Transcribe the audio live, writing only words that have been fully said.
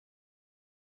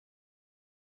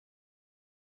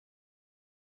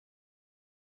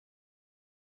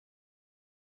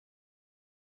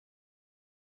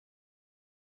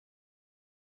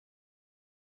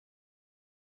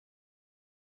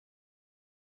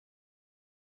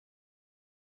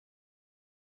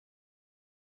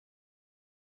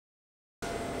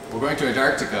going to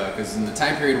Antarctica because in the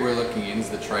time period we're looking in is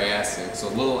the Triassic, so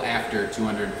a little after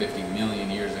 250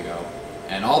 million years ago.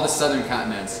 And all the southern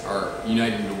continents are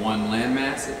united into one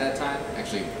landmass at that time.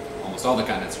 Actually, almost all the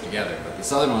continents are together, but the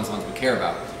southern ones are the ones we care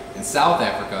about. In South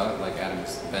Africa, like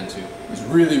Adam's been to, is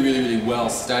really well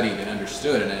studied and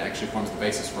understood, and it actually forms the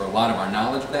basis for a lot of our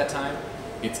knowledge of that time.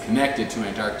 It's connected to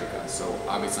Antarctica, so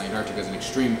obviously Antarctica is an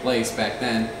extreme place back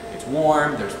then. It's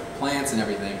warm, there's plants and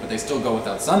everything, but they still go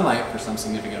without sunlight for some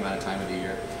significant amount of time of the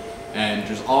year. And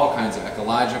there's all kinds of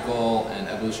ecological and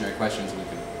evolutionary questions we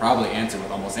could probably answer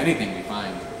with almost anything we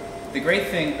find. The great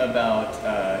thing about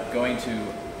going to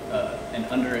an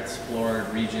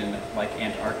underexplored region like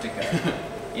Antarctica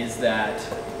is that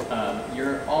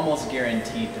you're almost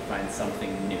guaranteed to find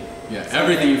something new. Yeah,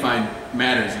 everything you find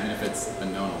matters, even if it's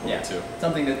been known before, yeah, too.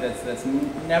 Something that's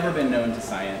never been known to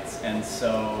science, and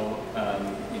so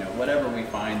you know, whatever we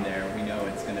find there, we know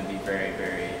it's going to be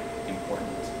very important.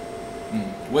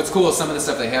 What's cool is some of the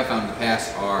stuff they have found in the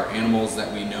past are animals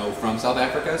that we know from South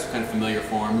Africa, so kind of familiar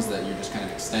forms that you're just kind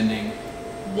of extending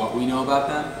what we know about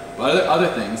them. But other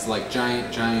things like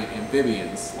giant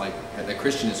amphibians, like that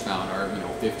Christian has found, are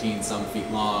 15 some feet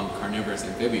long carnivorous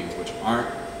amphibians, which aren't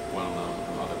well known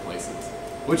from other places,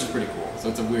 which is pretty cool. So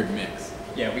it's a weird mix.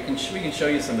 Yeah, we can show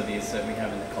you some of these that we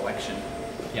have in the collection.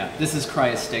 Yeah, this is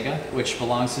Cryostega, which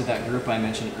belongs to that group I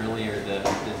mentioned earlier, the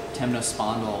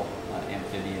temnospondyle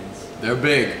amphibians. They're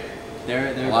big.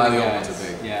 They're a lot of the big old guys. ones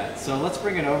are big. Yeah, so let's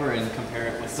bring it over and compare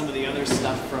it with some of the other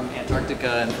stuff from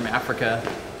Antarctica and from Africa.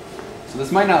 So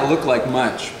this might not look like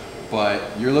much, but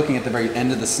you're looking at the very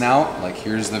end of the snout. Like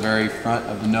here's the very front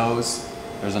of the nose.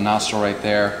 There's a nostril right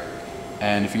there.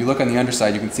 And if you look on the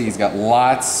underside, you can see he's got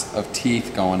lots of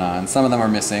teeth going on. Some of them are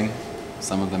missing,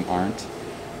 some of them aren't.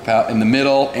 In the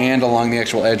middle and along the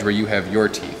actual edge where you have your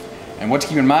teeth. And what to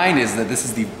keep in mind is that this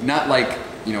is not like,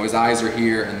 his eyes are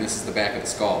here and this is the back of the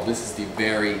skull. This is the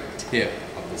very tip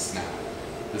of the snout.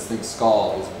 This thing's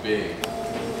skull is big.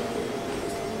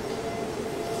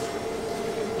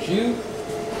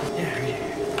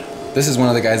 This is one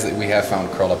of the guys that we have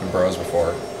found curled up in burrows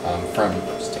before, from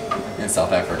in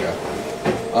South Africa.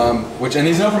 And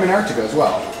he's known from Antarctica as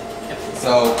well.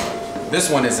 So this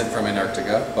one isn't from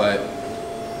Antarctica, but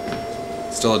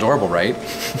still adorable, right?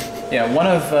 Yeah, one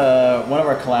of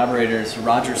our collaborators,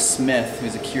 Roger Smith,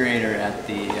 who's a curator at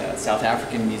the South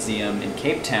African Museum in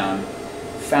Cape Town,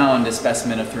 found a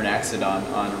specimen of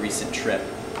Thrinaxodon on a recent trip.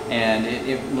 And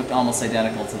it looked almost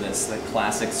identical to this, the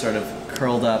classic sort of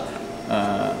curled up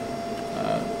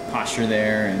posture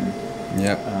there. And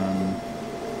yep.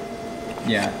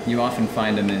 Yeah, you often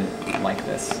find them in like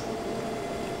this.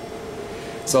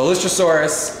 So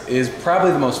Lystrosaurus is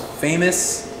probably the most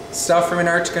famous stuff from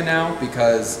Antarctica now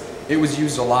because it was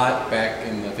used a lot back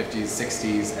in the 50s,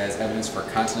 60s as evidence for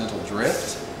continental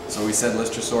drift. So we said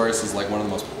Lystrosaurus is like one of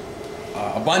the most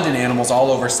abundant animals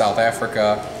all over South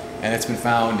Africa. And it's been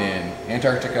found in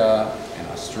Antarctica and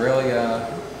Australia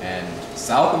and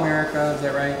South America, is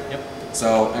that right? Yep.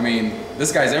 So, I mean,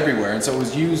 this guy's everywhere, and so it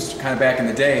was used kind of back in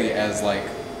the day as like,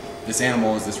 this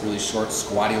animal is this really short,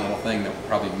 squatty little thing that would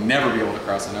probably never be able to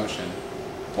cross an ocean.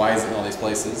 Why is it in all these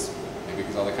places? Maybe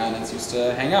because all the continents used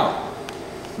to hang out.